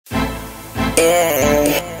You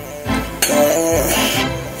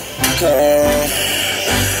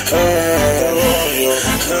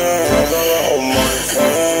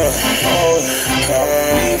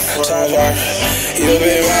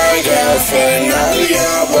be my girlfriend, I'll be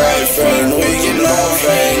your boyfriend. We can love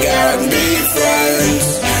and God be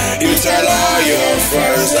friends. You tell all your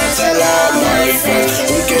friends, I tell all my friends.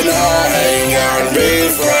 We can all hang out and be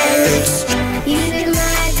friends. You be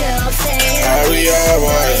my girlfriend, I'll be your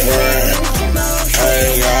boyfriend.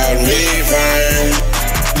 Hang out and be friends.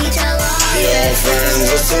 you tell all Your friends,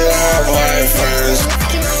 I tell all my friends.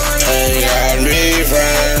 Hang out and be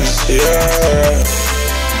friends, yeah.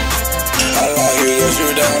 I like you, cause you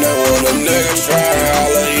down there when a nigga try to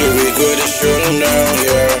holler. You be good at shooting down,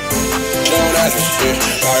 yeah. Don't ask for shit,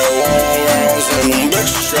 like a long rounds and them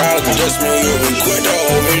bitches try to diss me. You be quick to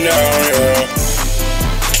hold me down, yeah.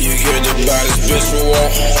 You get the baddest bitch you want.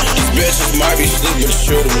 These bitches might be sleeping,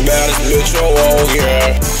 shoot the baddest bitch you want,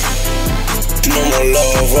 yeah. No more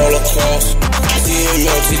love, roller coaster.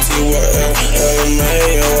 TMLTT with LMA,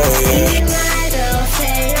 oh yeah.